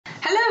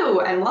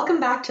Hello, and welcome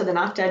back to the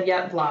Not Dead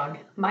Yet vlog.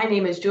 My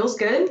name is Jules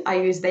Good.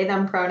 I use they,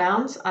 them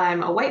pronouns.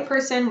 I'm a white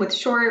person with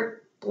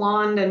short,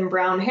 blonde, and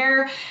brown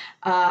hair.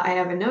 I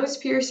have a nose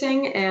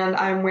piercing, and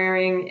I'm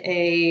wearing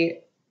a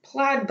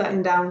plaid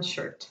button-down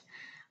shirt.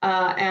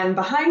 And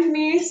behind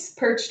me,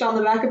 perched on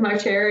the back of my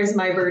chair, is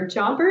my bird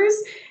Chompers.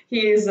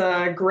 He's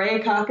a gray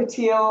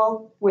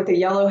cockatiel with a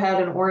yellow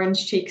head and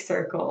orange cheek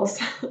circles.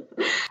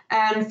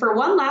 And for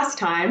one last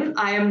time,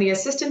 I am the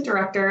Assistant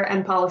Director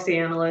and Policy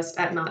Analyst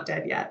at Not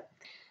Dead Yet.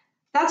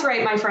 That's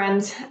right, my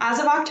friends. As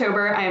of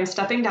October, I am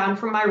stepping down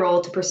from my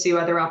role to pursue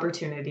other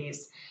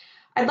opportunities.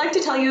 I'd like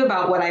to tell you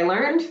about what I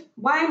learned,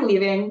 why I'm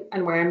leaving,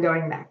 and where I'm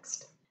going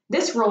next.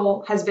 This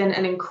role has been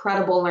an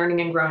incredible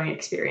learning and growing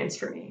experience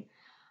for me.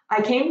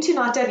 I came to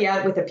Not Dead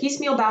Yet with a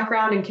piecemeal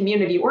background in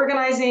community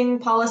organizing,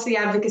 policy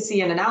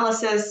advocacy and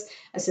analysis,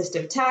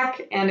 assistive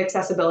tech, and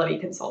accessibility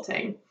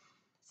consulting.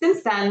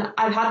 Since then,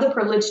 I've had the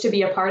privilege to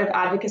be a part of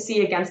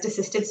advocacy against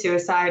assisted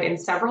suicide in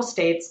several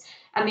states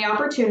and the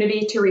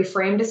opportunity to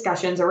reframe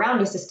discussions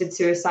around assisted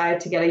suicide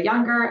to get a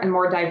younger and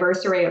more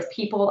diverse array of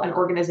people and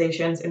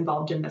organizations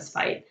involved in this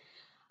fight.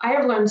 I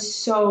have learned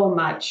so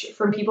much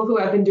from people who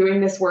have been doing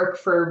this work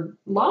for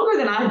longer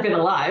than I've been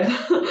alive,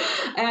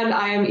 and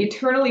I am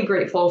eternally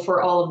grateful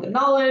for all of the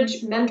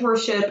knowledge,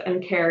 mentorship,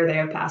 and care they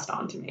have passed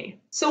on to me.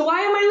 So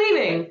why am I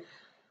leaving?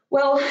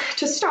 Well,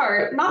 to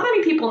start, not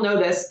many people know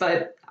this,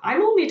 but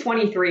I'm only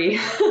 23.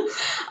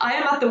 I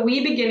am at the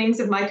wee beginnings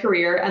of my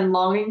career and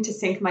longing to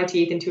sink my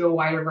teeth into a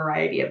wider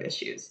variety of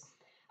issues.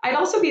 I'd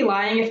also be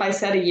lying if I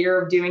said a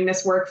year of doing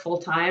this work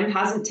full-time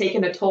hasn't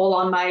taken a toll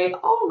on my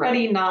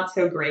already not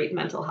so great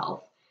mental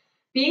health.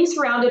 Being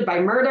surrounded by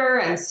murder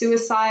and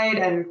suicide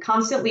and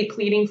constantly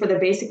pleading for the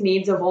basic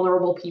needs of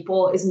vulnerable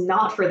people is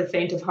not for the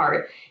faint of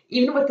heart,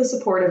 even with the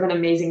support of an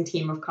amazing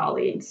team of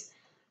colleagues.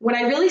 When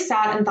I really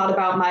sat and thought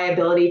about my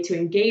ability to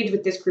engage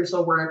with this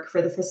crucial work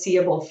for the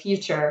foreseeable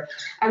future,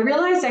 I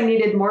realized I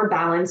needed more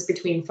balance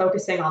between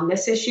focusing on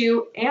this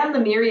issue and the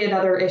myriad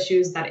other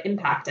issues that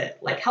impact it,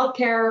 like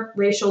healthcare,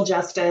 racial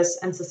justice,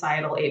 and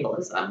societal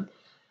ableism.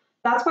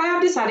 That's why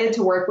I've decided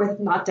to work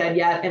with Not Dead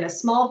Yet in a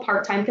small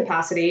part-time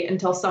capacity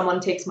until someone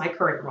takes my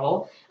current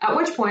role, at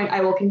which point I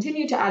will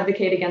continue to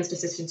advocate against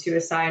assisted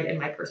suicide in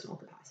my personal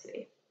capacity.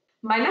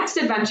 My next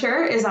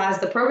adventure is as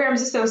the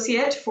Programs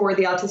Associate for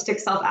the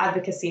Autistic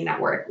Self-Advocacy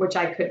Network, which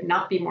I could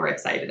not be more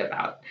excited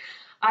about.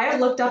 I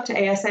have looked up to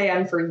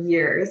ASAN for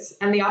years,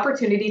 and the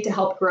opportunity to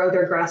help grow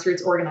their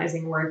grassroots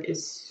organizing work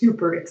is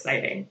super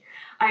exciting.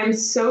 I am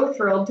so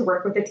thrilled to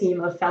work with a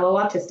team of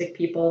fellow autistic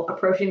people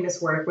approaching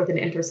this work with an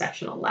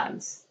intersectional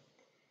lens.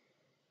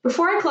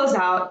 Before I close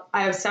out,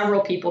 I have several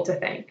people to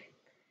thank.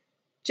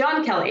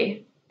 John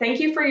Kelly,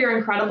 thank you for your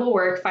incredible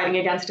work fighting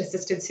against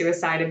assisted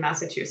suicide in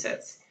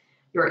Massachusetts.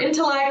 Your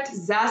intellect,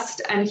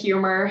 zest, and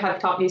humor have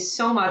taught me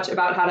so much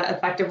about how to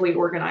effectively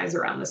organize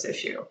around this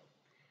issue.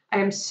 I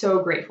am so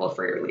grateful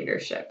for your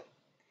leadership.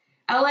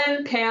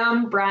 Ellen,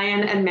 Pam,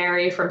 Brian, and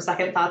Mary from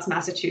Second Thoughts,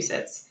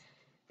 Massachusetts.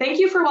 Thank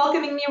you for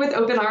welcoming me with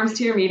open arms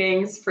to your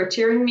meetings, for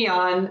cheering me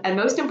on, and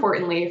most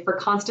importantly, for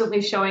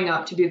constantly showing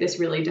up to do this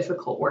really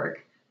difficult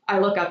work. I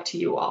look up to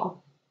you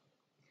all.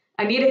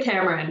 Anita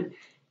Cameron,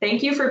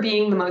 thank you for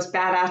being the most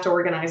badass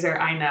organizer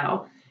I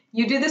know.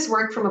 You do this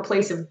work from a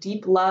place of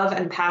deep love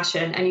and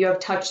passion, and you have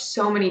touched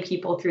so many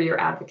people through your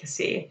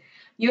advocacy.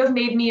 You have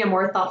made me a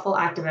more thoughtful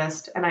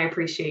activist, and I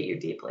appreciate you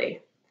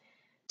deeply.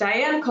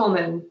 Diane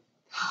Coleman,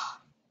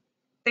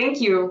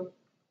 thank you,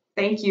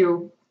 thank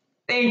you,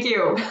 thank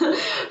you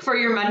for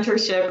your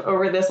mentorship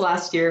over this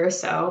last year or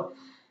so.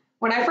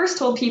 When I first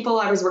told people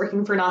I was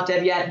working for Not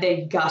Dead Yet,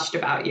 they gushed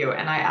about you,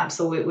 and I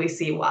absolutely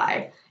see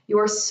why. You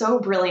are so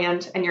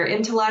brilliant, and your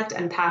intellect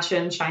and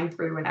passion shine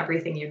through in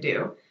everything you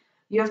do.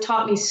 You have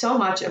taught me so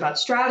much about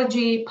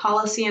strategy,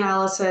 policy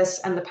analysis,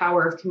 and the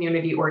power of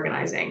community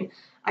organizing.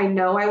 I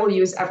know I will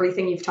use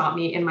everything you've taught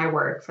me in my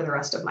work for the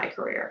rest of my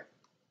career.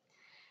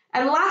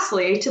 And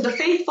lastly, to the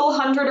faithful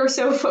 100 or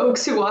so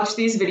folks who watch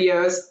these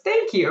videos,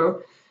 thank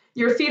you.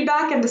 Your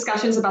feedback and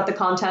discussions about the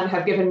content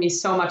have given me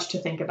so much to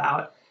think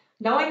about.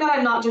 Knowing that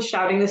I'm not just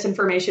shouting this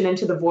information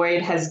into the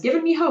void has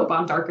given me hope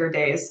on darker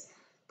days.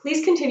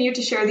 Please continue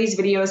to share these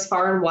videos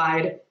far and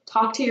wide,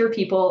 talk to your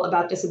people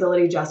about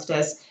disability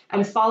justice,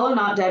 and follow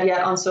Not Dead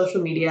Yet on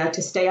social media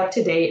to stay up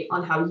to date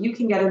on how you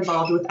can get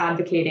involved with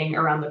advocating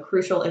around the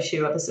crucial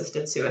issue of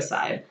assisted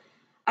suicide.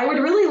 I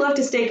would really love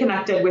to stay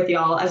connected with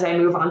y'all as I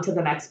move on to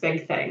the next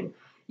big thing.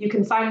 You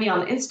can find me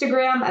on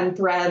Instagram and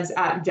Threads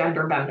at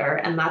Genderbender,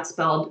 and that's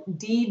spelled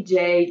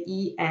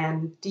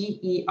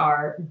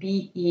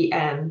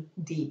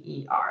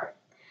DJenderbender.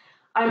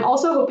 I'm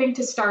also hoping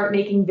to start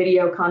making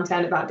video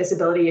content about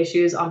disability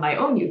issues on my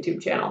own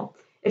YouTube channel.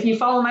 If you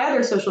follow my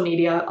other social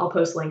media, I'll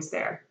post links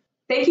there.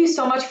 Thank you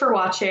so much for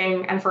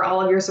watching and for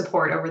all of your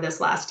support over this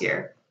last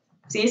year.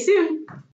 See you soon.